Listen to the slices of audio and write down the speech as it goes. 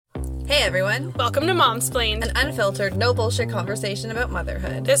Hey everyone, Welcome to Momsplained, an unfiltered, no bullshit conversation about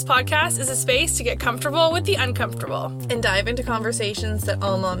motherhood. This podcast is a space to get comfortable with the uncomfortable. And dive into conversations that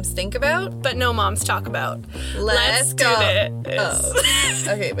all moms think about, But no moms talk about. Let's do go. this.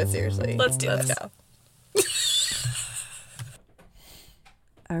 Oh. Okay, but seriously. Let's do this. Go.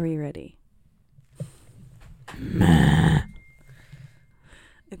 Are we ready?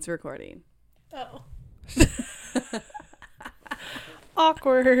 It's recording. Oh.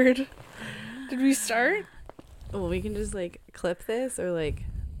 Awkward. Did we start? Well, we can just like clip this or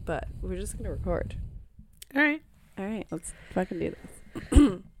but we're just gonna record. All right. All right, let's fucking do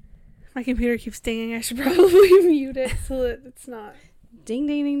this. My computer keeps dinging. I should probably mute it so that it's not Ding,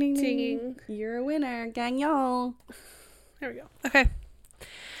 ding, ding, ding, dinging. ding. You're a winner, gang, y'all. There we go. Okay.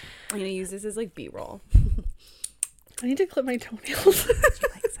 I'm gonna use this as like B-roll. I need to clip my toenails. Would you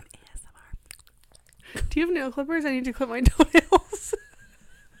like some ASMR? Do you have nail clippers? I need to clip my toenails.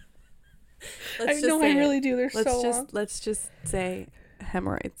 I really do. They're so long. Let's just say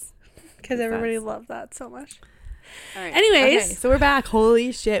hemorrhoids. Because everybody loved that so much. All right. Anyways. Okay, so we're back.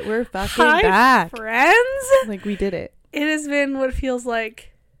 Holy shit, we're fucking Hi, back. friends. Like we did it. It has been what feels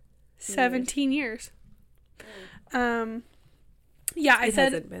like 17 years. Yeah, It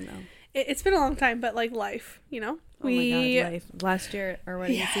hasn't been though. It's been a long time, but like life, you know? Oh my god, life. Last year, our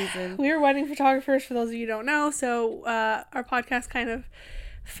wedding season. We were wedding photographers, for those of you who don't know. So our podcast kind of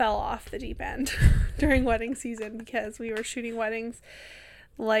fell off the deep end during wedding season because we were shooting weddings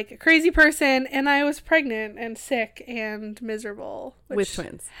like a crazy person, and I was pregnant and sick and miserable, which with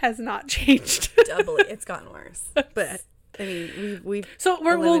twins has not changed. Doubly, it's gotten worse. But I mean, we've so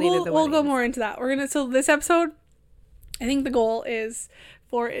eliminated the we'll go weddings. more into that. So this episode, I think the goal is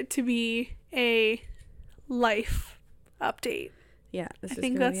for it to be a life update. Yeah, I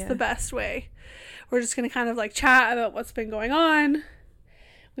think that's the best way. We're just going to kind of like chat about what's been going on.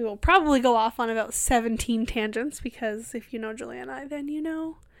 We will probably go off on about 17 tangents because if you know Juliana, then you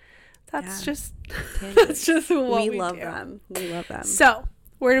know that's just that's just what we love do. them. We love them. So,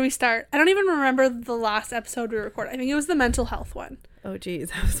 where do we start? I don't even remember the last episode we recorded. I think it was the mental health one. Oh geez,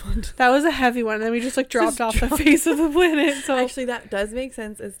 that was one. That was a heavy one. And then we just like dropped off the face of the planet. So Actually, that does make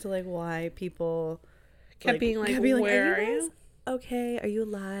sense as to like why people kept being like, where are you? Okay, are you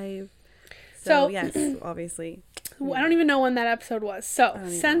alive? So yes, obviously. I don't even know when that episode was. So I don't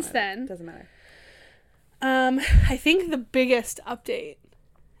even since know. then, Doesn't matter. I think the biggest update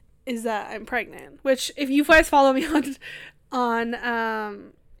is that I'm pregnant. Which, if you guys follow me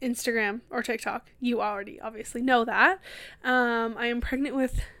on Instagram or TikTok, you already obviously know that. I am pregnant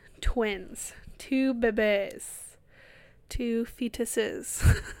with twins, 2 bebés, 2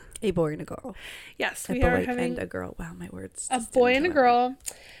 fetuses. A boy and a girl. Yes, A we boy are having and a girl. Wow, my words. a just boy didn't and a come out. girl.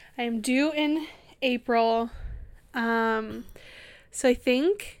 I am due in April. So I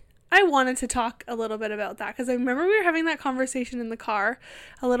think I wanted to talk a little bit about that because I remember we were having that conversation in the car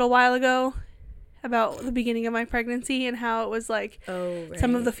a little while ago about the beginning of my pregnancy and how it was like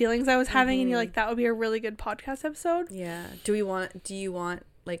some of the feelings I was having, and you're like, that would be a really good podcast episode. Yeah. Do you want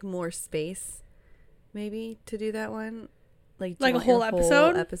like more space maybe to do that one? Like do you Like a want your whole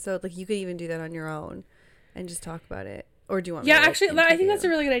episode? episode? Like you could even do that on your own and just talk about it. Or do you want Yeah, me to, like, actually, I think that's a interview?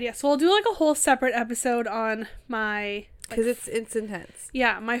 really good idea. So we'll do like a whole separate episode on my... Because it's intense.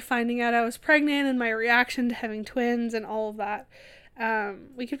 Yeah, my finding out I was pregnant and my reaction to having twins and all of that.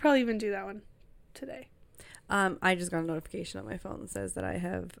 We could probably even do that one today. I just got a notification on my phone that says that I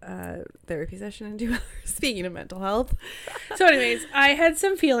have a therapy session in 2 hours. Speaking of mental health. So anyways, I had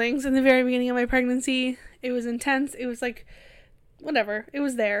some feelings in the very beginning of my pregnancy. It was intense. It was like, whatever. It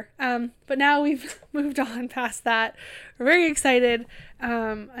was there. But now we've moved on past that. We're very excited.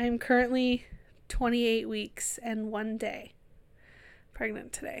 I am currently 28 weeks and 1 day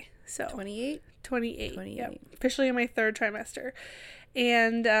pregnant today. So 28? 28. 28. Yep. Officially in my 3rd trimester.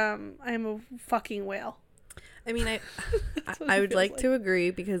 And I'm a fucking whale. I mean, what I it would feels like like. to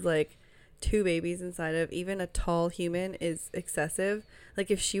agree because, like, 2 babies inside of even a tall human is excessive. Like,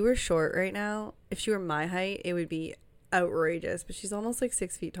 if she were short right now, if she were my height, it would be outrageous. But she's almost, like,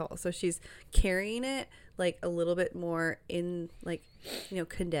 6 feet tall. So she's carrying it, like, a little bit more in, like, you know,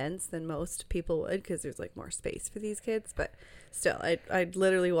 condensed than most people would because there's, like, more space for these kids. But still, I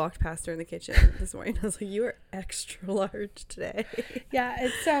literally walked past her in the kitchen this morning. I was like, you are extra large today. Yeah,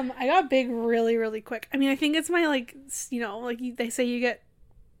 it's I got big really, really quick. I mean, I think it's my, like, you know, like they say you get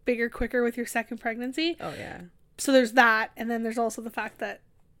bigger quicker with your second pregnancy. Oh, yeah. So there's that, and then there's also the fact that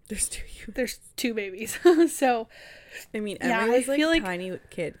There's 2 2 babies. So I mean, Yeah, Emily was I like feel a like- tiny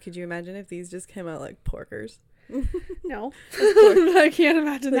kid. Could you imagine if these just came out like porkers? no, I can't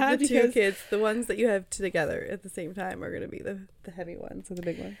imagine Like that the 2 because kids, the ones that you have together at the same time are going to be the heavy ones or the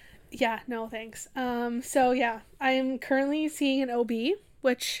big one. Yeah, no, thanks. So yeah, I am currently seeing an OB,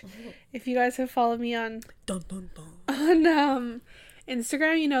 which if you guys have followed me on Dun, dun, dun.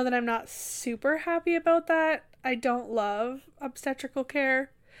 Instagram, you know that I'm not super happy about that. I don't love obstetrical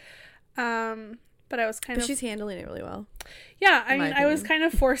care. But I was But she's handling it really well. Yeah, I in my mean, I was opinion.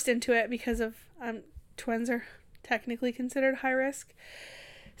 kind of forced into it because of twins are technically considered high risk.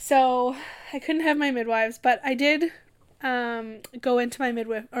 So I couldn't have my midwives, but I did go into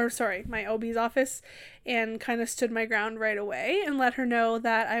my OB's office and kind of stood my ground right away and let her know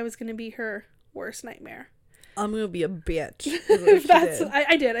that I was going to be her worst nightmare. I'm gonna be a bitch. is what she did.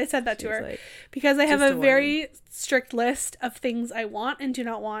 I did. I said that to She was her like, because I have just a a very strict list of things I want and do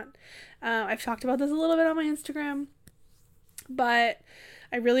not want. I've talked about this a little bit on my Instagram, but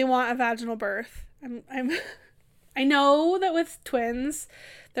I really want a vaginal birth. I know that with twins,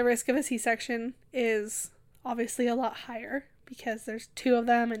 the risk of a C-section is obviously a lot higher because there's two of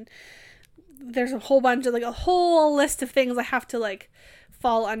them and there's a whole bunch of a whole list of things I have to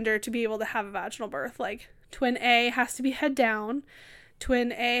fall under to be able to have a vaginal birth. Like twin A has to be head down,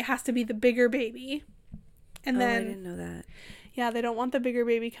 twin A has to be the bigger baby, and then I didn't know that. Yeah, they don't want the bigger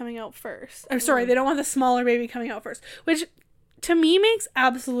baby coming out first. Or sorry, they don't want the smaller baby coming out first, which to me makes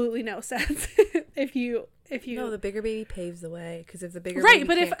absolutely no sense. if you No, the bigger baby paves the way because if the bigger right,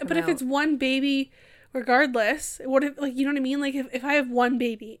 baby but if it's one baby, regardless, what if you know what I mean? Like if I have one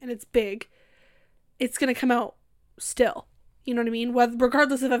baby and it's big, it's gonna come out still. You know what I mean?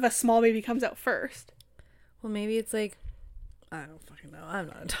 Regardless of if a small baby comes out first. well, maybe it's like I don't fucking know. I'm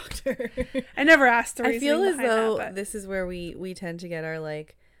not a doctor. I never asked the I reasoning feel as behind though that, but this is where we tend to get our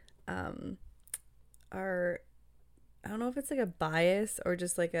our I don't know if it's a bias or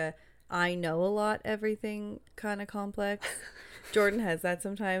just a I know a lot everything kind of complex. Jordan has that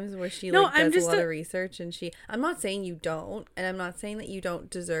sometimes where she No, does a lot of research and I'm not saying you don't, and I'm not saying that you don't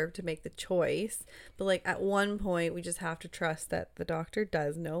deserve to make the choice, but at one point we just have to trust that the doctor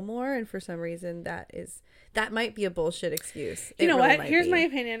does know more, and for some reason that might be a bullshit excuse. you know really what? Here's my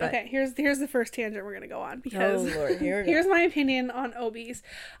opinion. but- Okay, here's the first tangent we're gonna go on because Oh Lord, here we go. here's my opinion on OBs.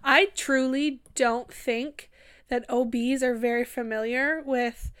 I truly don't think that OBs are very familiar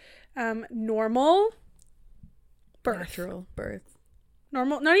with normal birth. Natural birth.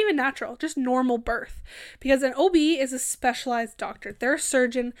 Normal, not even natural, just normal birth. Because an OB is a specialized doctor. They're a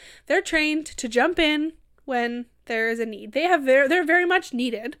surgeon. They're trained to jump in when there is a need. They're very much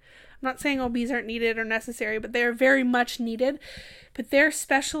needed. I'm not saying OBs aren't needed or necessary, but they're very much needed. But their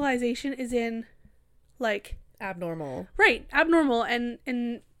specialization is in Abnormal. right, abnormal and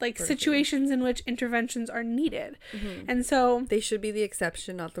Birthing. situations in which interventions are needed. Mm-hmm. And so They should be the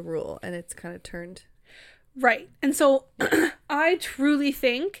exception, not the rule, and it's kind of turned. right. And so I truly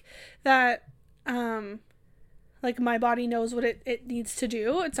think that my body knows what it needs to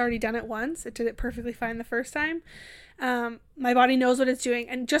do. It's already done it once. It did it perfectly fine the first time. My body knows what it's doing.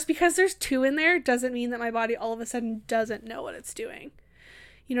 And just because there's two in there doesn't mean that my body all of a sudden doesn't know what it's doing.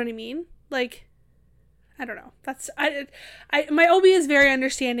 You know what I mean? I don't know. My OB is very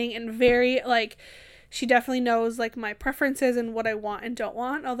understanding and very she definitely knows my preferences and what I want and don't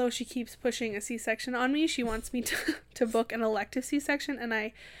want. Although she keeps pushing a C-section on me, she wants me to book an elective C-section, and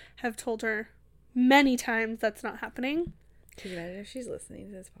I have told her many times that's not happening. Can you imagine if she's listening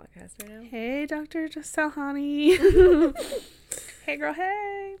to this podcast right now? Hey, Dr. Giselle, honey. Hey, girl.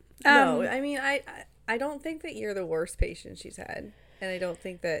 Hey. No, I mean I don't think that you're the worst patient she's had, and I don't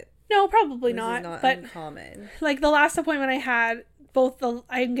think that no, probably this not. is not But uncommon. the last appointment I had,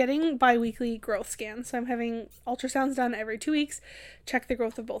 I'm getting bi-weekly growth scans, so I'm having ultrasounds done every 2 weeks, check the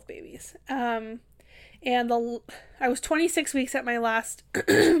growth of both babies. And I was 26 weeks at my last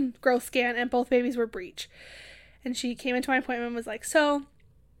growth scan, and both babies were breech. And she came into my appointment and was like, so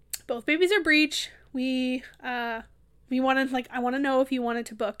both babies are breech. We wanted, I want to know if you wanted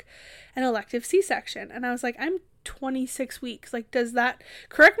to book an elective C-section. And I was like, I'm 26 weeks. Does that,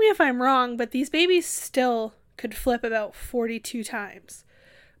 correct me if I'm wrong, but these babies still could flip about 42 times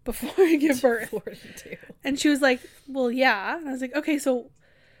before I give birth. 42. And she was like, well, yeah. And I was like, okay, so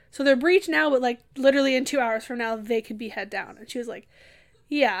they're breech now, but literally in 2 hours from now, they could be head down. And she was like,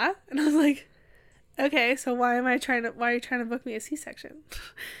 yeah. And I was like, okay, so why are you trying to book me a C-section?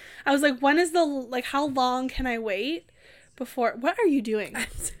 I was like, when is how long can I wait before, what are you doing?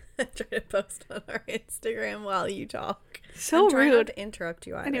 I'm trying to post on our Instagram while you talk. So I'm trying rude. not to interrupt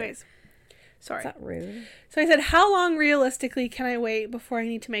you either. Anyways, sorry. Is that rude? So I said, how long realistically can I wait before I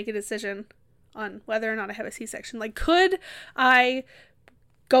need to make a decision on whether or not I have a C-section? Could I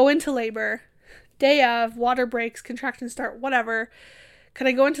go into labor, day of, water breaks, contractions start, whatever. could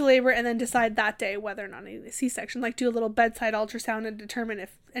I go into labor and then decide that day whether or not I need a C-section? Like do a little bedside ultrasound and determine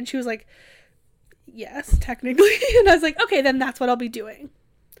if, and she was like, yes, technically. And I was like, okay, then that's what I'll be doing.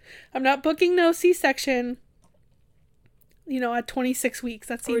 I'm not booking no C-section, at 26 weeks.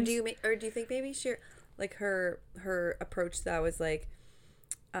 That seems... Or do you think maybe she, like her approach to that was like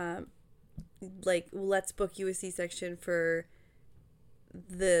let's book you a C-section for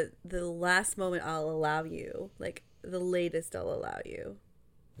the last moment I'll allow you, like the latest I'll allow you.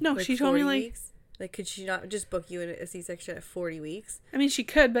 No, like she told me like weeks? Like could she not just book you in a C-section at 40 weeks? I mean, she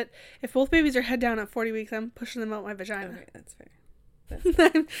could, but if both babies are head down at 40 weeks, I'm pushing them out my vagina. Okay, that's fair.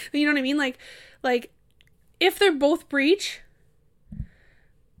 You know what I mean? Like if they're both breech,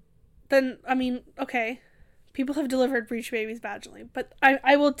 then I mean, okay, people have delivered breech babies vaginally, but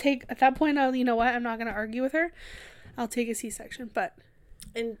I will take, at that point, you know what? I'm not going to argue with her. I'll take a C-section, but...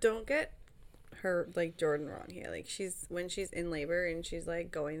 And don't get her, like, Jordan wrong here. Like, when she's in labor and she's,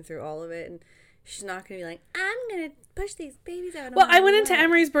 like, going through all of it, and she's not going to be like, I'm going to push these babies out. Well, I went into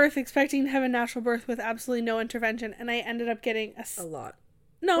Emery's birth expecting to have a natural birth with absolutely no intervention, and I ended up getting a lot.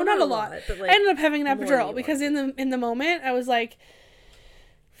 No, well, not a lot. But like, I ended up having an epidural because in the moment, I was like,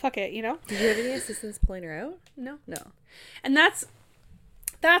 fuck it, you know? Did you have any assistance pulling her out? No. And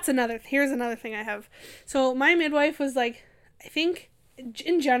here's another thing I have. So my midwife was like, I think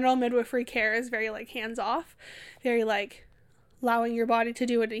in general, midwifery care is very like hands off, very like allowing your body to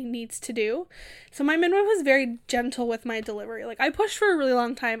do what it needs to do. So my midwife was very gentle with my delivery. Like I pushed for a really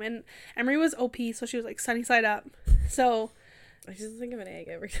long time, and Emery was OP, so she was like sunny side up. So I just think of an egg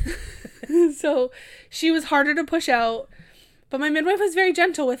every time. So she was harder to push out. But my midwife was very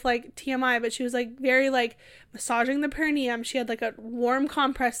gentle with, like, TMI, but she was, like, very, like, massaging the perineum. She had, like, a warm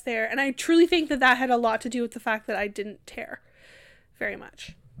compress there. And I truly think that had a lot to do with the fact that I didn't tear very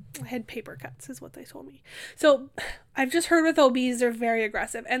much. I had paper cuts is what they told me. So I've just heard with OBs, they're very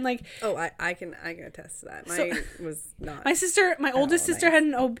aggressive. And, like... Oh, I can attest to that. Mine was not... My oldest sister had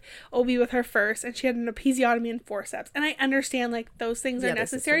an OB with her first, and she had an episiotomy and forceps. And I understand, like, those things are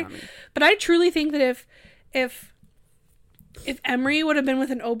necessary. But I truly think that if Emery would have been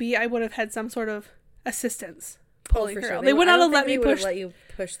with an OB, I would have had some sort of assistance pulling her out. They would not have let me push. Let you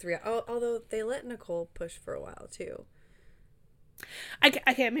push 3. Although they let Nicole push for a while too.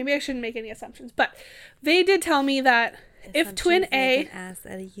 Okay, maybe I shouldn't make any assumptions, but they did tell me that if twin A, ass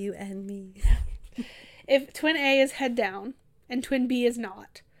out of you and me, if twin A is head down and twin B is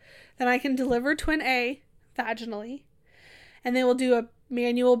not, then I can deliver twin A vaginally, and they will do a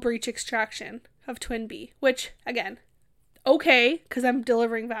manual breech extraction of twin B, which again. Okay, because I'm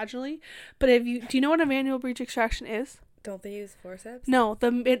delivering vaginally, but do you know what a manual breech extraction is? Don't they use forceps? No,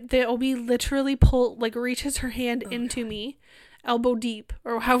 the OB literally reaches her hand into me, elbow deep,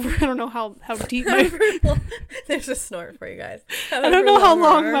 or however, I don't know how deep. There's a snort for you guys. I don't know how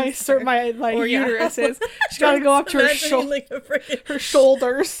long my uterus is. She's got to go up to her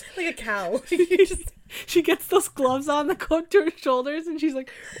shoulders, like a cow. She gets those gloves on that go up to her shoulders, and she's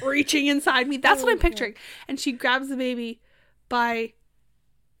like reaching inside me. That's what I'm picturing. And she grabs the baby by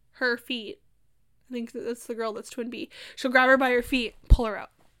her feet. I think that's the girl that's twin B. She'll grab her by her feet, pull her out.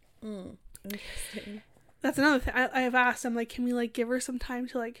 Interesting. That's another thing I have asked. I'm like, can we like give her some time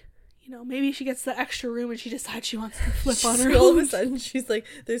to like, maybe she gets the extra room and she decides she wants to flip on her own. All of a sudden she's like,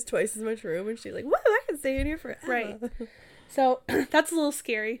 there's twice as much room, and she's like, whoa, I can stay in here forever. Right. So that's a little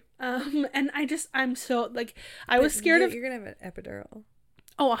scary. And I'm so like, I was scared of. You're gonna have an epidural.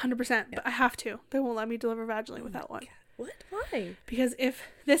 Oh, 100%. But I have to. They won't let me deliver vaginally without one. God. What? Why? Because if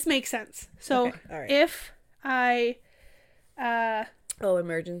this makes sense. So okay. All right. If I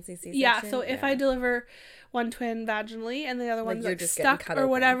emergency C-section? Yeah, so if I deliver one twin vaginally and the other one's like stuck or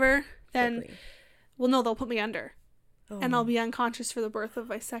whatever, then they'll put me under. Oh. And I'll be unconscious for the birth of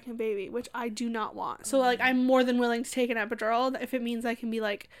my second baby, which I do not want. So like I'm more than willing to take an epidural if it means I can be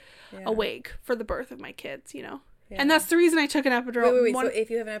like awake for the birth of my kids, Yeah. And that's the reason I took an epidural. Wait. So if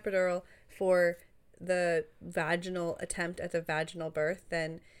you have an epidural for the vaginal attempt at the vaginal birth,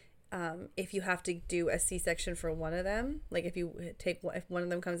 then if you have to do a C-section for one of them, like if one of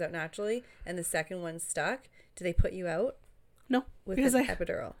them comes out naturally and the second one's stuck, do they put you out? No, with an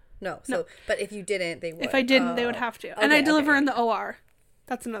epidural. No. So, but if you didn't, they would. If I didn't, they would have to. Okay, and I deliver in the OR.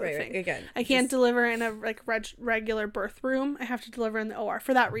 That's another thing. Right. Again, I can't deliver in a like regular birth room. I have to deliver in the OR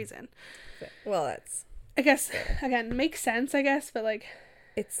for that reason. Well, that's. I guess again makes sense. I guess, but like.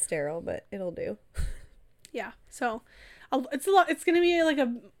 It's sterile, but it'll do. Yeah. So, it's a lot. It's gonna be like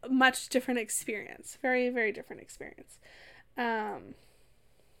a much different experience. Very, very different experience. But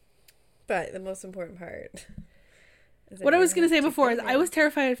the most important part. What I was going to say before is I was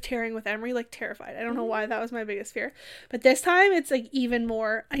terrified of tearing with Emery, like terrified. I don't know why, that was my biggest fear. But this time it's like even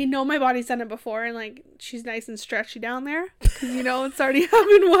more. I know my body's done it before and like she's nice and stretchy down there because you know it's already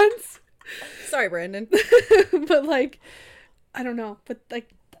happened once. Sorry, Brandon. But like, I don't know. But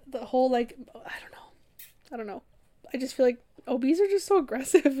like the whole like, I don't know. I just feel like OBs are just so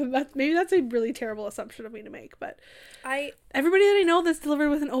aggressive, and maybe that's a really terrible assumption of me to make. But everybody that I know that's delivered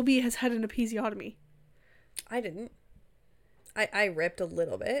with an OB has had an episiotomy. I didn't. I ripped a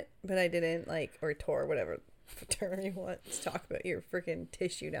little bit, but I didn't like, or tore, whatever term you want to talk about your freaking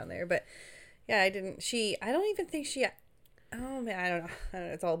tissue down there. But yeah, I didn't. I don't even think she. Oh man, I don't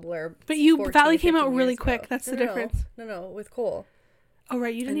know. It's all blur. But Valley came out really quick. That's the difference. No, with Cole. Oh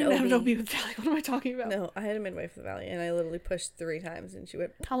right, you didn't even have an OB with Valley. What am I talking about? No, I had a midwife with Valley, and I literally pushed 3 times, and she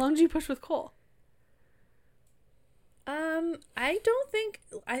went. How long did you push with Cole? I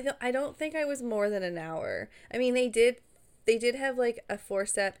don't think I was more than an hour. I mean, they did have like a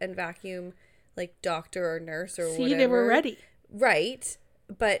forcep and vacuum, like doctor or nurse or whatever. See, they were ready. Right.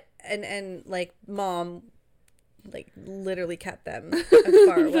 But, and like mom, like literally kept them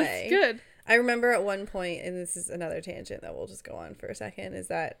far away. That's good. I remember at one point, and this is another tangent that we'll just go on for a second, is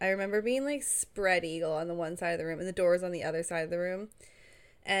that I remember being like spread eagle on the one side of the room and the doors on the other side of the room.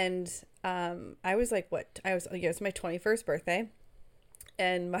 And I was like, it was my 21st birthday,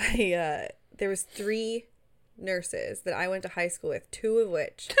 and my there was 3 nurses that I went to high school with, 2 of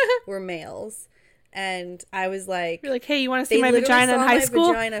which were males, and I was like, you're like, hey, you want to see my vagina in high school?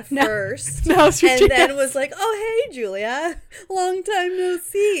 Vagina first, and then was like, oh hey Julia, long time no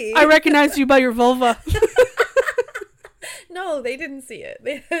see. I recognized you by your vulva. No, they didn't see it.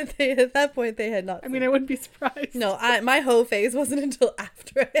 They at that point they had not. I mean, I wouldn't be surprised. No, my hoe phase wasn't until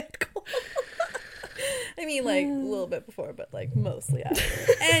after I had Cole. I mean, like a little bit before, but like mostly after.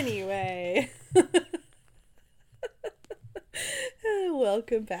 Anyway,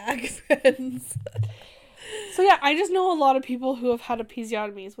 welcome back, friends. So yeah, I just know a lot of people who have had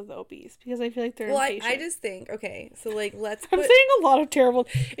episiotomies with OBs because I feel like they're impatient. I just think, okay, so like I'm saying a lot of terrible.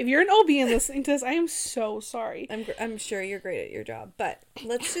 If you're an OB and listening to this, I am so sorry. I'm sure you're great at your job, but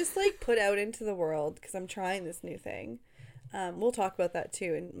let's just like put out into the world, because I'm trying this new thing. We'll talk about that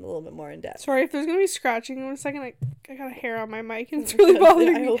too in a little bit more in depth. Sorry if there's gonna be scratching in a second. I got a hair on my mic and it's really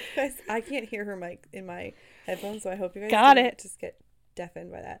bothering me. I hope you guys. I can't hear her mic in my headphones, so I hope you guys just get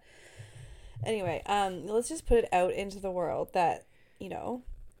deafened by that. Anyway, let's just put it out into the world that, you know,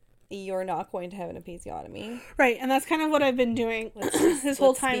 you're not going to have an episiotomy. Right, and that's kind of what I've been doing this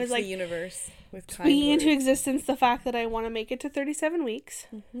whole time, is like the universe with kind speaking words. into existence the fact that I want to make it to 37 weeks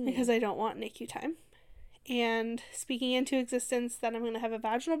because I don't want NICU time, and speaking into existence that I'm going to have a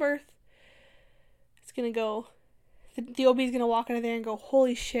vaginal birth. It's going to go, the OB is going to walk out of there and go,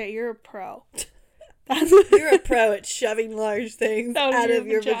 holy shit, you're a pro. You're a pro at shoving large things out of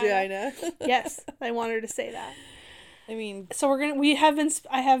your vagina. Yes, I want her to say that. I mean, so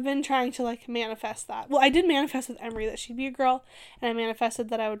I have been trying to like manifest that. Well, I did manifest with Emery that she'd be a girl, and I manifested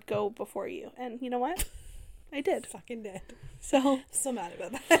that I would go before you. And you know what? I did. Fucking did. So I'm so mad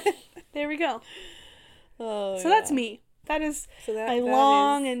about that. There we go. Oh, so that's me. That is a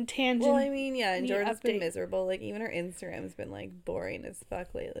long and tangent. Well, I mean, yeah, and Jordan's been miserable. Like, even her Instagram's been like boring as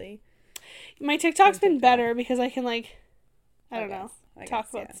fuck lately. My TikTok's been better because I can like, I don't know, talk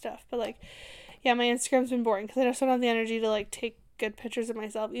about stuff. But like, yeah, my Instagram's been boring because I just don't have the energy to like take good pictures of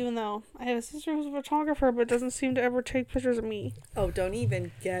myself. Even though I have a sister who's a photographer, but doesn't seem to ever take pictures of me. Oh, don't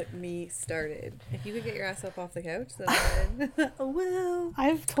even get me started. If you could get your ass up off the couch, then oh well.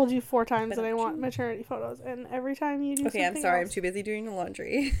 I've told you 4 times that I want maternity photos, and every time you do. Okay, I'm sorry. I'm too busy doing the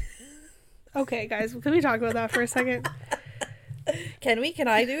laundry. Okay, guys, can we talk about that for a second? Can we? Can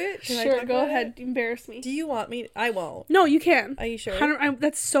I do it? Sure, go ahead. Embarrass me. Do you want me? I won't. No, you can. Are you sure?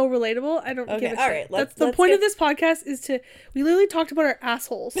 That's so relatable. I don't give a shit. All right. That's the point of this podcast is to. We literally talked about our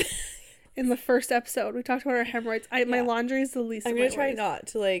assholes in the first episode. We talked about our hemorrhoids. My laundry is the least. I'm gonna try not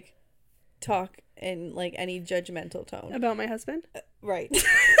to like talk in like any judgmental tone about my husband. Right.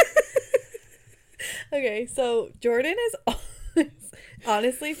 Okay, so Jordan is.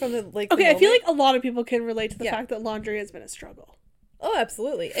 Honestly, from the like. Okay, I feel like a lot of people can relate to the fact that laundry has been a struggle. Oh,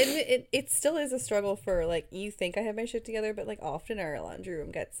 absolutely, and it still is a struggle for like you think I have my shit together, but like often our laundry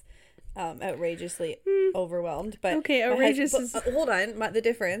room gets outrageously overwhelmed. But okay, outrageous. Hold on, the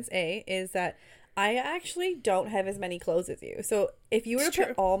difference is that I actually don't have as many clothes as you. So if you were to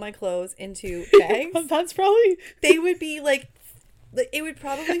put all my clothes into bags, that's probably they would be like. It would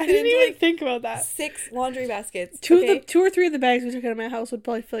probably fit I didn't into even like think about that. 6 laundry baskets. 2 or 3 of the bags we took out of my house would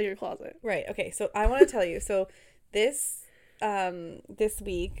probably fill your closet. Right. Okay. So I want to tell you. So this this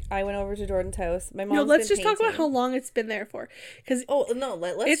week I went over to Jordan's house. My mom. No, let's just talk about how long it's been there for. Because let's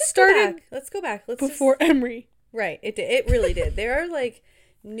it just started go back. Let's go back. Before Emery. Right. It did. It really did. There are like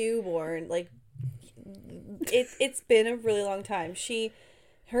newborn, like it's been a really long time.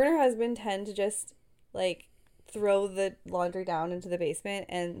 Her and her husband tend to just like throw the laundry down into the basement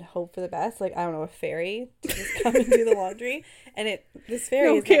and hope for the best. Like, I don't know, a fairy to just come and do the laundry. And this fairy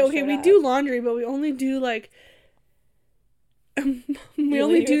okay, we do laundry, but we only do like we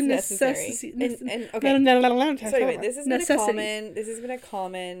only do necessity. And okay. So anyway, this has been a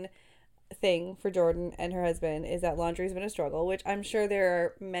common thing for Jordan and her husband, is that laundry's been a struggle, which I'm sure there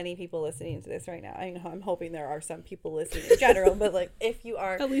are many people listening to this right now. I know, I'm hoping there are some people listening in general, but like if you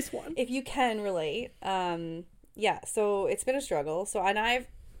are, at least one, if you can relate, yeah, so it's been a struggle. So, and I've,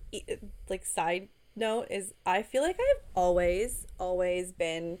 like, side note is I feel like I've always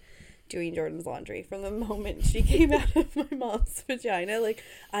been doing Jordan's laundry from the moment she came out of my mom's vagina. Like,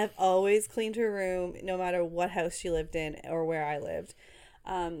 I've always cleaned her room, no matter what house she lived in or where I lived.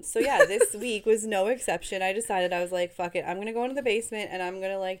 So yeah, this week was no exception. I decided, I was like, fuck it, I'm gonna go into the basement and I'm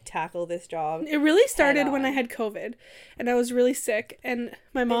gonna like tackle this job. It really started when I had COVID and I was really sick, and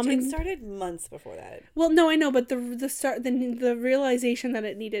my mom it started months before that. Well, no, I know, but the realization that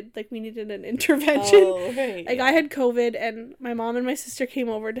we needed an intervention. Oh, right. Like, I had COVID and my mom and my sister came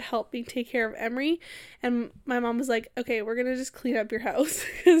over to help me take care of Emery, and my mom was like, okay, we're gonna just clean up your house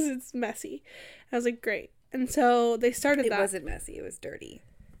because it's messy. I was like, great. And so they started that. It wasn't messy. It was dirty.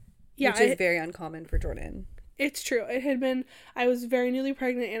 Yeah. Which is very uncommon for Jordan. It's true. I was very newly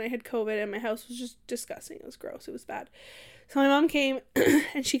pregnant and I had COVID and my house was just disgusting. It was gross. It was bad. So my mom came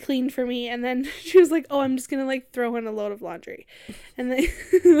and she cleaned for me, and then she was like, oh, I'm just going to like throw in a load of laundry. And they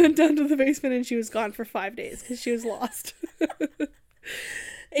went down to the basement and she was gone for 5 days because she was lost.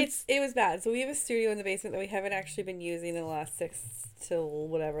 It was bad. So we have a studio in the basement that we haven't actually been using in the last 6 to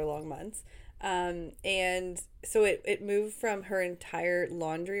whatever long months. And so it moved from her entire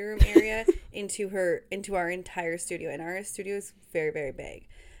laundry room area into our entire studio, and our studio is very, very big.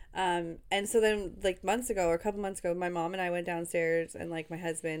 And so then like a couple months ago, my mom and I went downstairs, and like my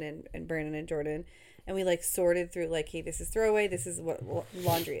husband and Brandon and Jordan, and we like sorted through like, hey, this is throwaway, this is what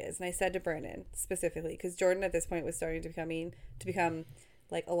laundry is. And I said to Brandon specifically, because Jordan at this point was starting to become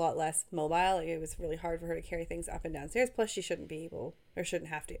like a lot less mobile. Like, it was really hard for her to carry things up and downstairs. Plus she shouldn't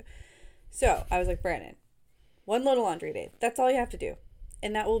have to. So I was like, Brandon, 1 load of laundry a day. That's all you have to do.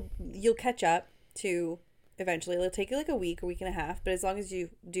 And you'll catch up to eventually. It'll take you like a week and a half. But as long as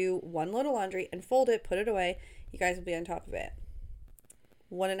you do 1 load of laundry and fold it, put it away, you guys will be on top of it.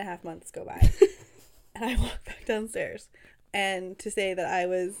 1.5 months go by. And I walked back downstairs. And to say that I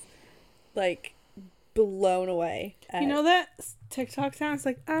was like blown away. You know that TikTok sounds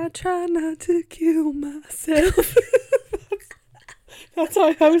like, I try not to kill myself. That's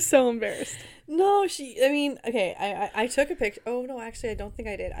why I was so embarrassed. No, I took a picture. Oh, no, actually, I don't think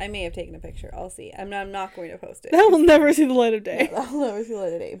I did. I may have taken a picture. I'll see. I'm not going to post it. That will never see the light of day. No, that will never see the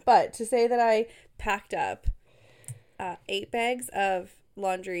light of day. But to say that I packed up 8 bags of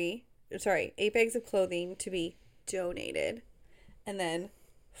laundry, 8 bags of clothing to be donated, and then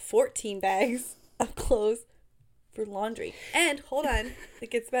 14 bags of clothes for laundry. And, hold on,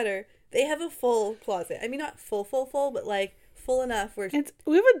 it gets better. They have a full closet. I mean, not full, but like, full enough where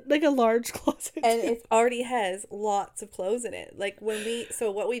we have a large closet, and it already has lots of clothes in it. Like what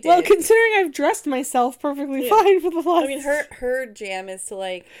we did. Well, considering I've dressed myself perfectly fine for the last. I mean, her jam is to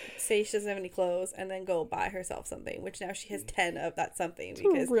like say she doesn't have any clothes and then go buy herself something, which now she has 10 of that something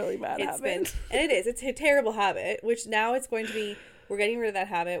because it's a really bad habit. It's a terrible habit. Which now it's going to be. We're getting rid of that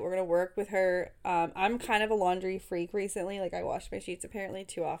habit. We're gonna work with her. I'm kind of a laundry freak recently. Like, I wash my sheets apparently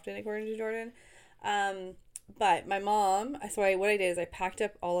too often, according to Jordan. But my mom, what I did is I packed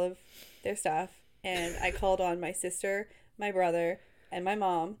up all of their stuff, and I called on my sister, my brother, and my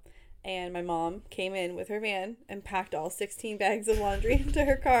mom. And my mom came in with her van and packed all 16 bags of laundry into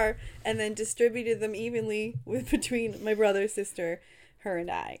her car, and then distributed them evenly between my brother, sister, her, and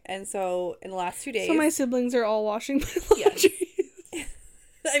I. And so in the last 2 days... So my siblings are all washing my laundry. Yes.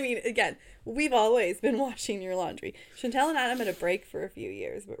 I mean, again, we've always been washing your laundry. Chantel and Adam had a break for a few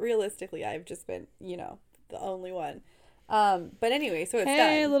years, but realistically, I've just been, the only one. But anyway, so it's done.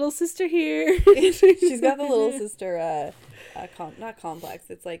 Hey, little sister here. She's got the little sister not complex.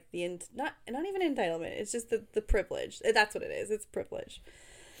 It's like not even entitlement. It's just the privilege. That's what it is. It's privilege.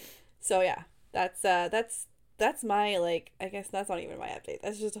 So yeah, that's my, like, I guess that's not even my update.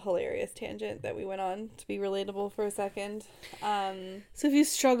 That's just a hilarious tangent that we went on to be relatable for a second. So if you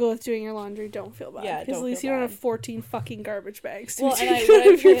struggle with doing your laundry, don't feel bad. Yeah, because at least you don't have 14 fucking garbage bags to take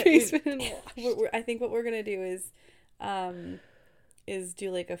out of your basement and wash. I think what we're gonna do is, is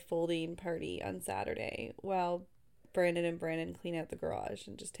do like a folding party on Saturday while Brandon and Brandon clean out the garage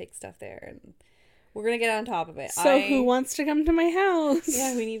and just take stuff there, and we're gonna get on top of it. So who wants to come to my house?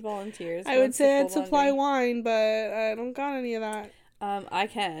 Yeah, we need volunteers. I would say I'd supply wine, but I don't got any of that.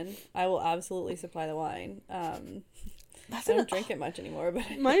 I will absolutely supply the wine. I don't drink it much anymore,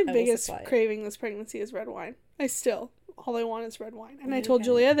 but my biggest craving this pregnancy is red wine. All I want is red wine. And I told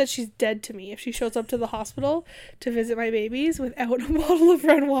Julia that she's dead to me if she shows up to the hospital to visit my babies without a bottle of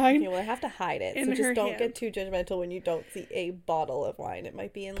red wine. Okay, well, I have to hide it. So just don't get too judgmental when you don't see a bottle of wine. It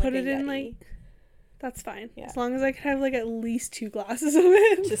might be in like Put a it in Yeti. like... That's fine. Yeah. As long as I can have like at least 2 glasses of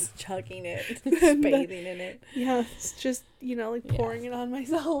it. Just chugging it. Just bathing in it. Yeah, it's just, like pouring it on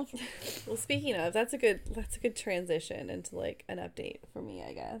myself. Well, speaking of, that's a good transition into like an update for me,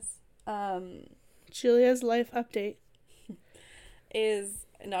 I guess. Julia's life update is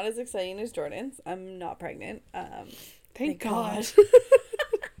not as exciting as Jordan's. I'm not pregnant. Thank God.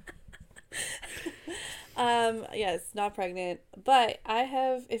 Yes, not pregnant, but I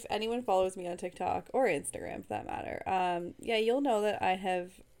have, if anyone follows me on TikTok or Instagram for that matter, you'll know that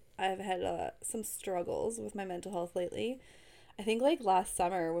I've had some struggles with my mental health lately. I think like last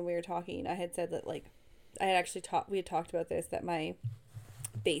summer when we were talking, I had said that like we had talked about this, that my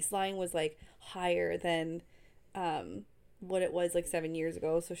baseline was like higher than what it was like 7 years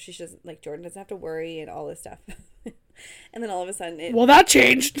ago, so she doesn't, like, Jordan doesn't have to worry and all this stuff. And then all of a sudden that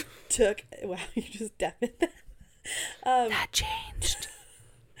changed. Wow, you just deafened that. That changed.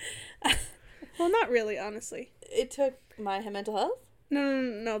 Well, not really, honestly. It took my mental health?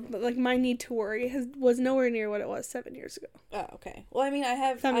 No, but like my need to worry was nowhere near what it was 7 years ago. Oh, okay. Well, I mean,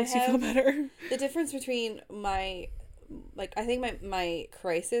 that makes you feel better. The difference between I think my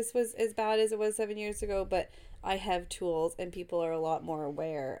crisis was as bad as it was 7 years ago, but I have tools and people are a lot more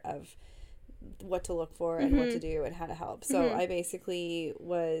aware of what to look for and what to do and how to help. So I basically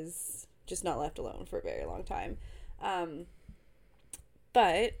was just not left alone for a very long time.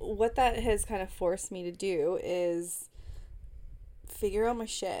 But what that has kind of forced me to do is figure out my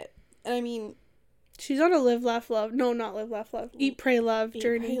shit. And I mean, she's on a live, laugh, love. No, not live, laugh, love. Eat, pray, love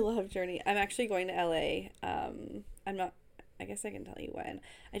journey. Eat, pray, love journey. I'm actually going to LA. I guess I can tell you when.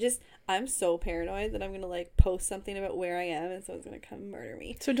 I'm so paranoid that I'm going to like post something about where I am and someone's going to come murder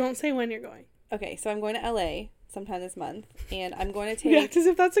me. So don't say when you're going. Okay, so I'm going to LA sometime this month, and I'm going to take... Yeah, because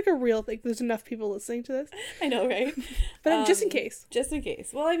if that's like a real thing, there's enough people listening to this. I know, right? But just in case. Just in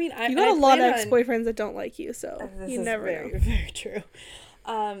case. Well, I mean, you got a lot of ex-boyfriends that don't like you, so you never know. Very, very true.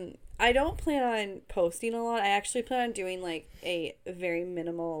 I don't plan on posting a lot. I actually plan on doing like a very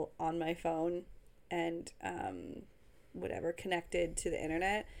minimal on my phone and whatever connected to the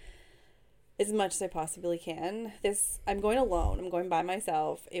internet as much as I possibly can. I'm going alone. I'm going by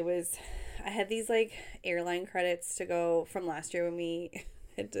myself. I had these like airline credits to go from last year when we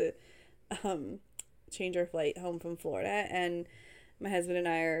had to change our flight home from Florida, and my husband and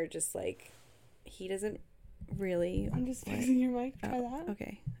I are just like, he doesn't really... I'm just fixing your mic. Try that.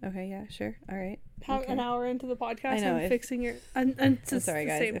 Okay, yeah, sure. All right. An hour into the podcast, I know, I'm fixing your... I'm sorry,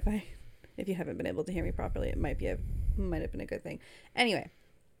 guys. If you haven't been able to hear me properly, it might have been a good thing. Anyway,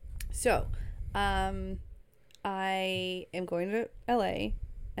 so I am going to LA,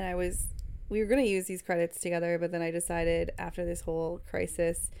 and we were going to use these credits together, but then I decided after this whole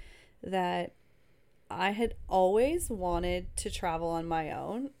crisis that I had always wanted to travel on my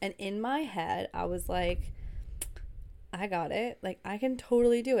own, and in my head I was like, I got it. Like, I can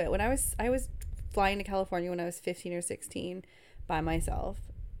totally do it. When I was flying to California when I was 15 or 16 by myself.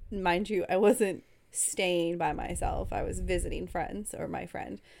 Mind you, I wasn't staying by myself. I was visiting friends or my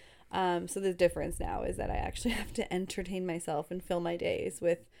friend. So the difference now is that I actually have to entertain myself and fill my days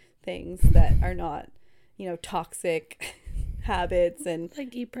with things that are not, toxic habits and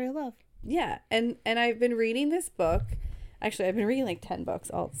like Eat, Pray, Love. Yeah. And I've been reading this book. Actually, I've been reading like 10 books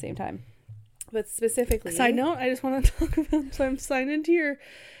all at the same time. But specifically... Side note, I just want to talk about... So I'm signed into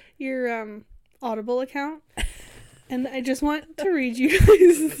your Audible account. And I just want to read you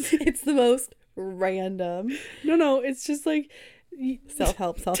guys. It's the most random. No, it's just like...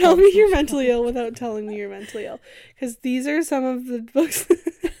 Self-help. Tell me you're mentally ill without telling me you're mentally ill. Because these are some of the books...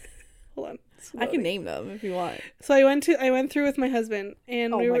 Hold on. I can name them if you want. So I went through with my husband,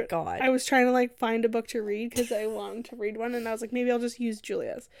 and God. I was trying to like find a book to read because I wanted to read one, and I was like, maybe I'll just use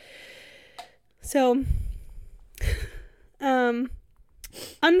Julia's. So,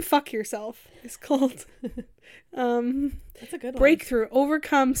 Unfuck Yourself is called. That's a good one. Breakthrough,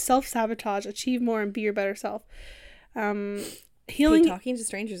 overcome self-sabotage, achieve more, and be your better self. Healing. Talking to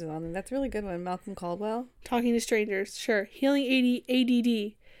Strangers is on them. That's a really good one. Malcolm Caldwell. Talking to Strangers, sure. Healing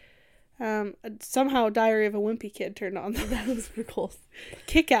ADD. Somehow Diary of a Wimpy Kid turned on. That was pretty cool.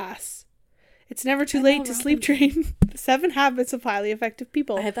 Kick-Ass. It's Never Too Late to Sleep Train. 7 Habits of Highly Effective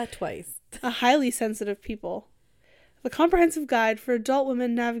People. I had that twice. A Highly Sensitive People. The Comprehensive Guide for Adult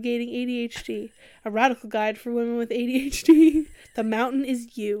Women Navigating ADHD. A Radical Guide for Women with ADHD. The Mountain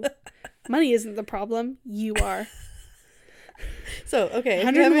is You. Money isn't the problem. You are. So, okay.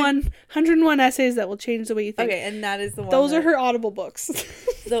 101 essays that will change the way you think. Okay, and that is the one. Those are her Audible books.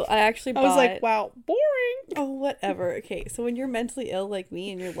 So I actually bought. I was like, wow, boring. Oh, whatever. Okay, so when you're mentally ill like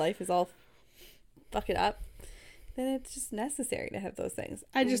me and your life is all fucking up, then it's just necessary to have those things.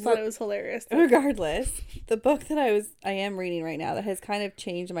 I just thought it was hilarious. Regardless, the book that I am reading right now that has kind of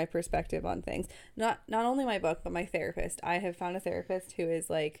changed my perspective on things. Not only my book, but my therapist. I have found a therapist who is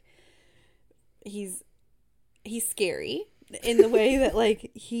like, he's scary in the way that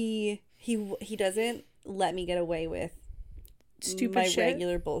like he doesn't let me get away with stupid shit.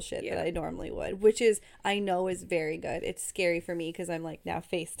 Regular bullshit that I normally would, which is, I know, is very good. It's scary for me because I'm like now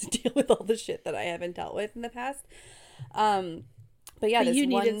faced to deal with all the shit that I haven't dealt with in the past. But yeah, but you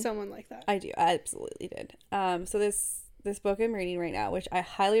needed someone like that. I do. I absolutely did. So this book I'm reading right now, which I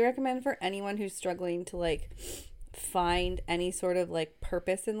highly recommend for anyone who's struggling to like find any sort of like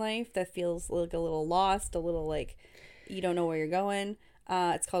purpose in life that feels like a little lost, a little like you don't know where you're going.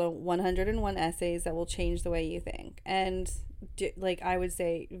 It's called 101 Essays That Will Change the Way You Think. And like I would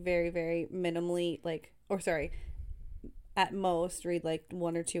say very, very minimally, like, or sorry, at most read like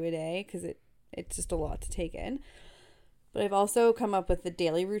 1 or 2 a day because it's just a lot to take in. But I've also come up with the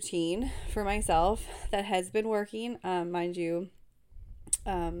daily routine for myself that has been working. Mind you,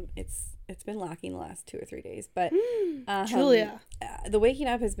 it's been lacking the last 2 or 3 days, but Julia, the waking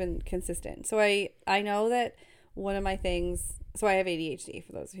up has been consistent. So I know that one of my things. So I have ADHD,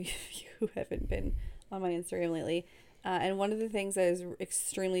 for those of you who haven't been on my Instagram lately. And one of the things that is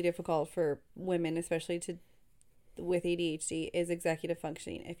extremely difficult for women, especially with ADHD, is executive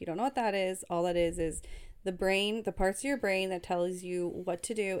functioning. If you don't know what that is, all that is the brain, the parts of your brain that tells you what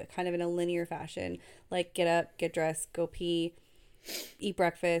to do kind of in a linear fashion. Like get up, get dressed, go pee, eat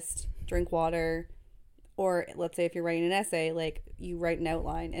breakfast, drink water. Or let's say if you're writing an essay, like you write an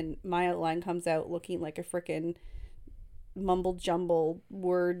outline and my outline comes out looking like a frickin' mumble jumble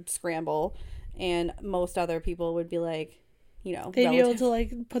word scramble, and most other people would be like, you know, they'd be able to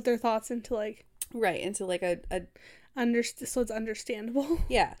like put their thoughts into like into like a so it's understandable.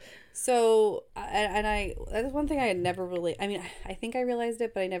 Yeah. So and I that's one thing I had never really, I mean, I think I realized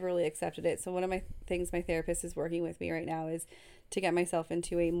it, but I never really accepted it. So one of my things my therapist is working with me right now is to get myself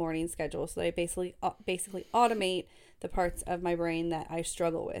into a morning schedule so that I basically automate the parts of my brain that I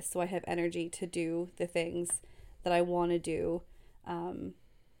struggle with, so I have energy to do the things that I want to do,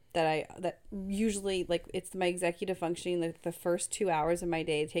 that usually, like, it's my executive functioning, like the first 2 hours of my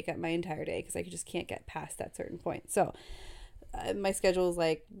day take up my entire day because I just can't get past that certain point. So my schedule is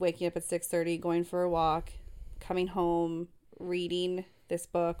like waking up at 6:30, going for a walk, coming home, reading this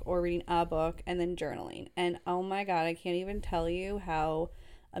book or reading a book, and then journaling. And oh my god, I can't even tell you how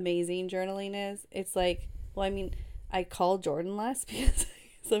amazing journaling is. It's like, well, I mean, I call Jordan less because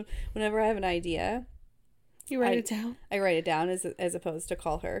so whenever I have an idea, you write it down. I write it down as opposed to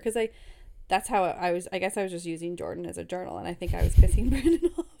call her, because that's how I was. I guess I was just using Jordan as a journal, and I think I was pissing Brandon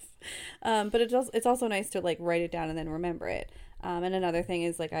off. But it's also nice to like write it down and then remember it. And another thing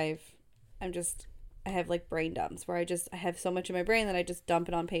is like I have like brain dumps where I have so much in my brain that I just dump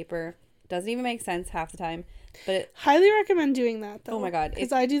it on paper. Doesn't even make sense half the time, but highly recommend doing that though. Oh my god,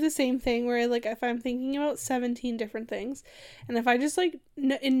 because I do the same thing where like if I'm thinking about 17 different things, and if I just like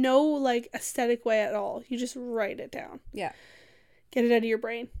in no like aesthetic way at all, you just write it down. Yeah, get it out of your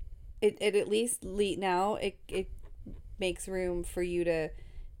brain. It at least now it makes room for you to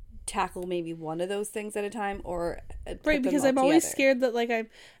tackle maybe one of those things at a time, or right, because I'm always scared that like I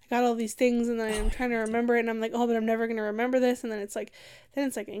got all these things and then I'm trying to remember it and I'm like, oh, but I'm never gonna remember this, and then it's like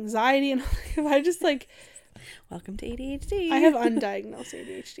anxiety, and if I just like welcome to ADHD. I have undiagnosed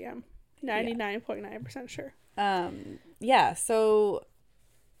ADHD. I'm 99.9% sure. Yeah, so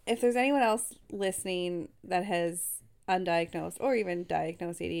if there's anyone else listening that has undiagnosed or even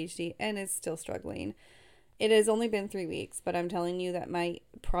diagnosed ADHD and is still struggling, it has only been 3 weeks, but I'm telling you that my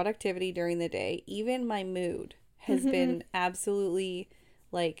productivity during the day, even my mood, has been absolutely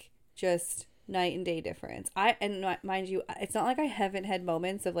like just night and day difference. And mind you, it's not like I haven't had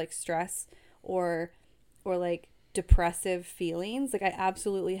moments of like stress or like depressive feelings. Like I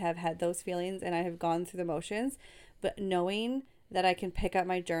absolutely have had those feelings and I have gone through the motions, but knowing that I can pick up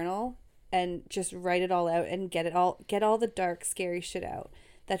my journal and just write it all out and get all the dark, scary shit out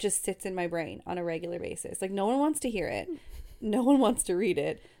that just sits in my brain on a regular basis. Like no one wants to hear it. No one wants to read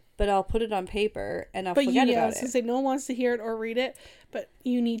it. but I'll put it on paper and I'll But forget you, yeah, I about was it. gonna say no one wants to hear it or read it, but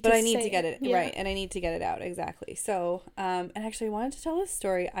you need to. But I need say to get it Yeah. right, and I need to get it out exactly. So, and actually, I wanted to tell this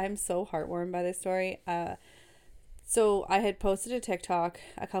story. I'm so heartwarmed by this story. So I had posted a TikTok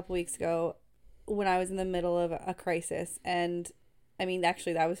a couple weeks ago when I was in the middle of a crisis, and I mean,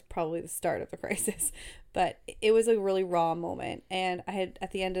 actually, that was probably the start of the crisis, but it was a really raw moment. And I had, at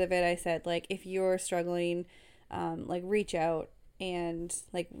the end of it, I said, like, if you're struggling, like, reach out, and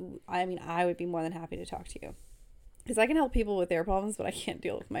like, I mean, I would be more than happy to talk to you. Because I can help people with their problems, but I can't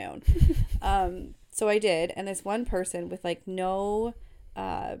deal with my own. So I did. And this one person with like no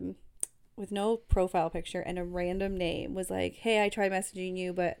profile picture and a random name was like, hey, I tried messaging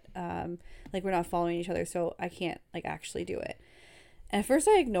you, but like we're not following each other, so I can't like actually do it. And at first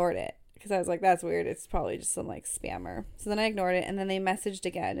I ignored it because I was like, that's weird. It's probably just some like spammer. So then I ignored it. And then they messaged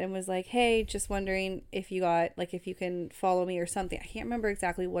again and was like, hey, just wondering if you got like, if you can follow me or something. I can't remember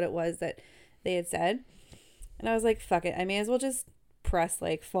exactly what it was that they had said. And I was like, fuck it. I may as well just press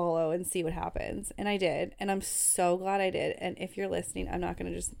like follow and see what happens. And I did. And I'm so glad I did. And if you're listening, I'm not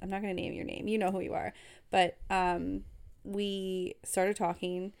going to name your name. You know who you are. But we started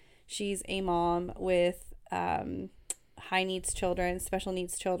talking. She's a mom with high needs children, special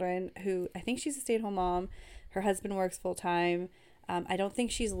needs children, who I think she's a stay-at-home mom. Her husband works full-time. I don't think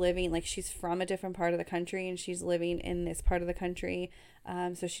she's living, like she's from a different part of the country and she's living in this part of the country.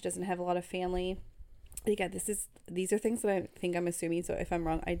 So she doesn't have a lot of family. Again, these are things that I think I'm assuming, so if I'm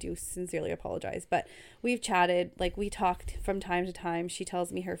wrong, I do sincerely apologize. But we've chatted, like we talked from time to time. She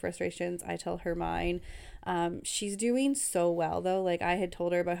tells me her frustrations, I tell her mine. She's doing so well though. Like I had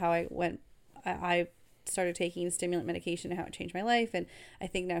told her about how I started taking stimulant medication and how it changed my life, and I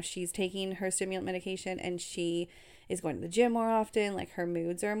think now she's taking her stimulant medication and she is going to the gym more often. Like her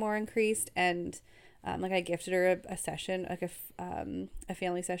moods are more increased, and like I gifted her a session, like a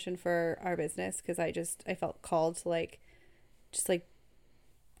family session for our business, because I felt called to just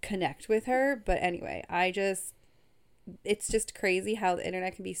connect with her. But anyway, it's just crazy how the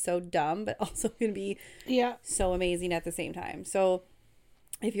internet can be so dumb but also can be so amazing at the same time. So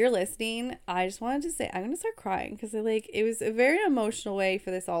if you're listening, I just wanted to say I'm gonna start crying because it was a very emotional way for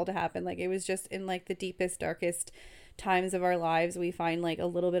this all to happen. Like it was just in like the deepest, darkest times of our lives we find like a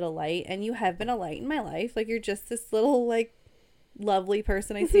little bit of light, and you have been a light in my life. Like you're just this little like lovely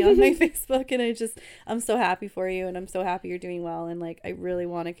person I see on my Facebook, and I'm so happy for you, and I'm so happy you're doing well, and like I really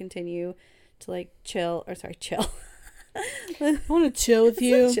want to continue to like chill. I want to chill with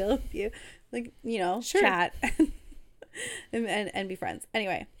you. Like, you know, sure. Chat and be friends.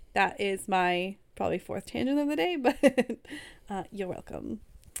 Anyway, that is my probably fourth tangent of the day, but you're welcome.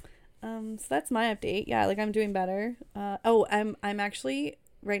 So that's my update. Yeah, like I'm doing better. I'm actually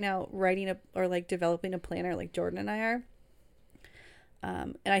right now writing developing a planner, like Jordan and I are.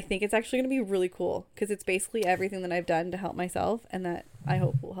 And I think it's actually going to be really cool because it's basically everything that I've done to help myself and that I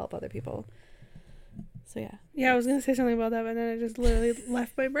hope will help other people. So yeah. Yeah, I was going to say something about that, but then it just literally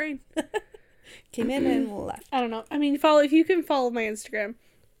left my brain. Came in and left. I don't know. I mean, if you can follow my Instagram,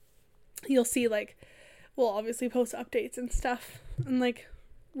 you'll see we'll obviously post updates and stuff, and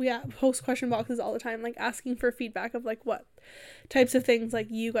we post question boxes all the time, like asking for feedback of like what types of things like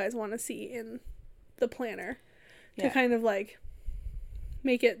you guys want to see in the planner to kind of like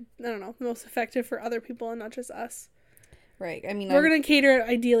make it, I don't know, the most effective for other people and not just us. Right. I mean, we're going to cater it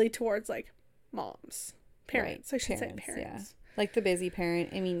ideally towards like moms, parents. Right. I should say parents. Yeah. Like the busy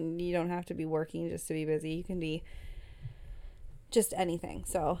parent. I mean, you don't have to be working just to be busy. You can be just anything.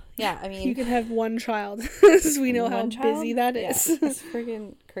 So yeah, I mean, you can have one child, because we know how busy that is. Yeah, it's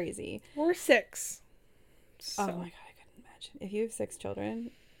freaking crazy. Or 6. So. Oh my god, I couldn't imagine if you have 6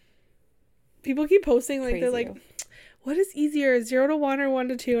 children. People keep posting like they're like, what is easier, 0 to 1 or 1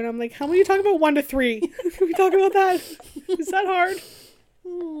 to 2? And I'm like, how about you talk about 1 to 3? Can we talk about that? Is that hard?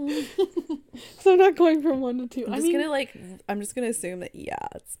 So I'm not going from 1 to 2. I'm just gonna assume that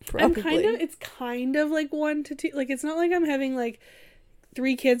it's probably it's kind of like 1 to 2. Like it's not like I'm having like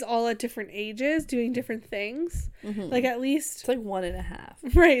 3 kids all at different ages doing different things. Mm-hmm. Like at least it's like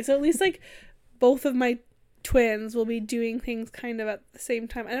 1.5. Right. So at least like both of my twins will be doing things kind of at the same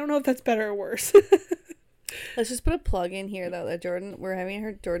time. I don't know if that's better or worse. Let's just put a plug in here though that we're having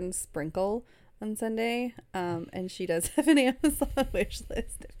her Jordan sprinkle on Sunday, and she does have an Amazon wish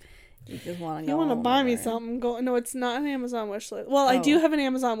list. If you just want to go. You want to buy me something? No, it's not an Amazon wish list. Well, I do have an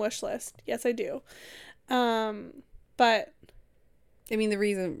Amazon wish list. Yes, I do. But I mean, the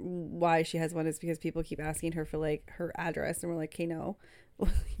reason why she has one is because people keep asking her for like her address, and we're like, "Hey, no,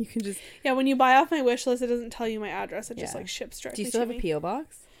 you can just." Yeah, when you buy off my wish list, it doesn't tell you my address. It just like ships directly. Do you still have a PO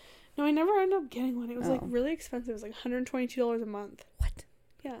box? No, I never ended up getting one. It was like really expensive. It was like $122 a month. What?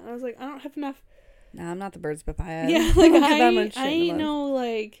 Yeah, and I was like, I don't have enough. Nah, I'm not the bird's papaya. Yeah, like don't get that much shit I in a ain't month. no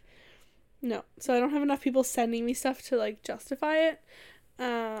like, no. So I don't have enough people sending me stuff to like justify it.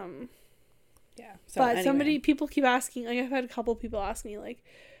 Yeah. So But anyway. people keep asking, like I've had a couple people ask me like,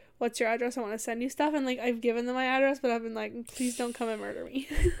 what's your address? I want to send you stuff. And like, I've given them my address, but I've been like, please don't come and murder me.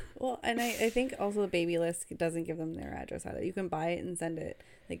 Well, and I think also the baby list doesn't give them their address either. You can buy it and send it,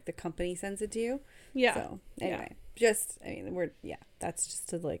 like the company sends it to you. Yeah. So anyway, that's just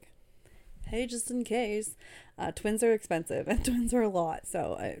to like, hey, just in case. Twins are expensive and twins are a lot.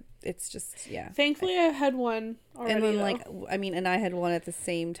 So it's just, yeah. Thankfully, I've had one already. And then though. like, I mean, and I had one at the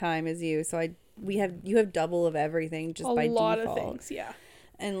same time as you. So you have double of everything just by default. A lot of things, yeah.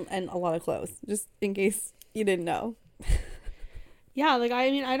 And a lot of clothes, just in case you didn't know. Yeah, like, I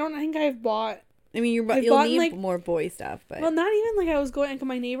mean, I don't think I've bought... I mean, I've you'll bought, need like... more boy stuff, but... Well, not even, like, I was going... Like,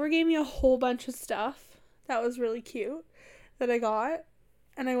 my neighbor gave me a whole bunch of stuff that was really cute that I got.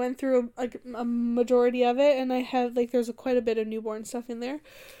 And I went through, a majority of it, and I have, like, there's quite a bit of newborn stuff in there.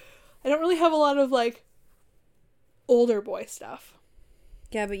 I don't really have a lot of, like, older boy stuff.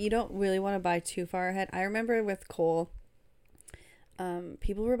 Yeah, but you don't really want to buy too far ahead. I remember with Cole,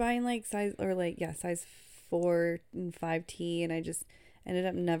 people were buying, like, size 4 and 5T, and I just ended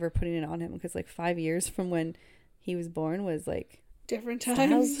up never putting it on him because, like, 5 years from when he was born was, like... Different times.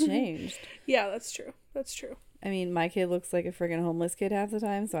 Styles changed. Yeah, that's true. That's true. I mean, my kid looks like a friggin' homeless kid half the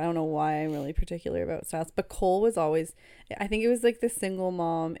time, so I don't know why I'm really particular about styles. But Cole was always, I think it was like the single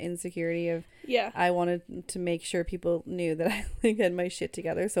mom insecurity of, yeah, I wanted to make sure people knew that I like had my shit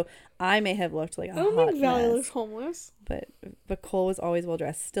together. So I may have looked like a I don't hot think Valley mess, looks homeless. but Cole was always well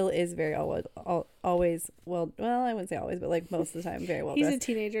dressed. Still is very always well. Well, I wouldn't say always, but like most of the time, very well He's dressed. a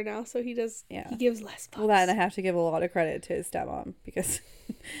teenager now, so he does. Yeah. He gives less fucks. Well, that, and I have to give a lot of credit to his stepmom because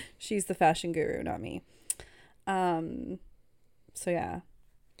she's the fashion guru, not me. So yeah.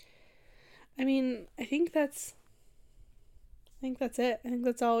 I mean, I think that's it. I think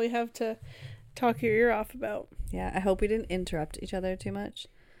that's all we have to talk your ear off about. Yeah, I hope we didn't interrupt each other too much.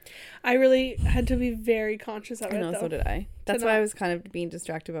 I really had to be very conscious of I it, know, though. so did I. That's why I was kind of being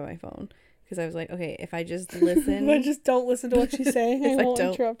distracted by my phone. Because I was like, okay, if I just listen... But just don't listen to what she's saying. I won't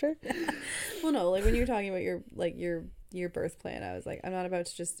interrupt her. Well, no, like when you were talking about your birth plan, I was like, I'm not about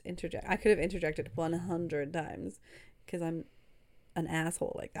to just interject. I could have interjected 100 times because I'm an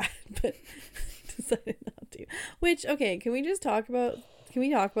asshole like that, but decided not to. Which, okay, can we talk about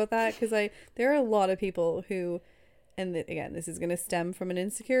that? Because there are a lot of people who, and again, this is going to stem from an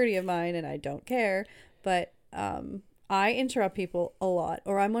insecurity of mine, and I don't care, but I interrupt people a lot,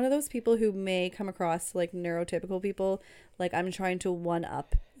 or I'm one of those people who may come across like neurotypical people, like I'm trying to one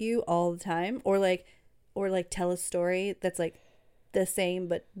up you all the time, or tell a story that's like the same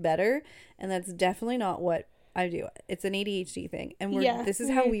but better, and that's definitely not what I do. It's an ADHD thing, and this is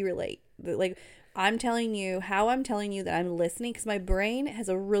how we relate. Like I'm telling you that I'm listening because my brain has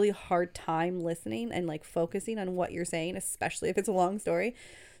a really hard time listening and like focusing on what you're saying, especially if it's a long story.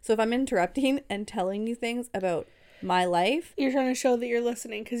 So if I'm interrupting and telling you things about my life, you're trying to show that you're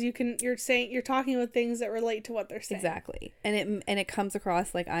listening because you're talking about things that relate to what they're saying. Exactly. And it comes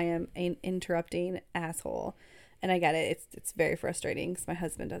across like I am an interrupting asshole, and I get it. It's very frustrating because my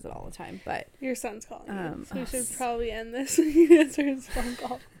husband does it all the time. But your son's calling you, so we should probably end this when you answer his phone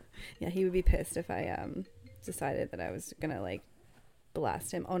call. Yeah, he would be pissed if I decided that I was gonna like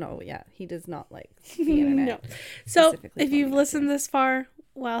blast him. Oh no, yeah, he does not like the internet. No. So if you've listened this far,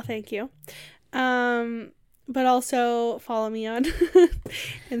 well, thank you. But also follow me on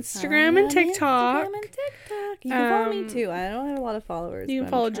Instagram and TikTok. You can follow me too. I don't have a lot of followers. You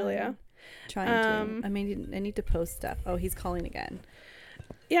can follow Julia. Trying to. I need to post stuff. Oh, he's calling again.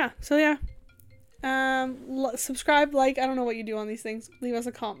 Yeah. So yeah. Subscribe, like, I don't know what you do on these things. Leave us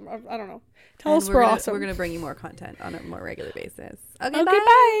a comment. I don't know. Tell us we're awesome. We're gonna bring you more content on a more regular basis. Okay, bye.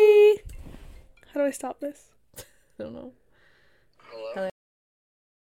 bye. How do I stop this? I don't know. Hello? Hello?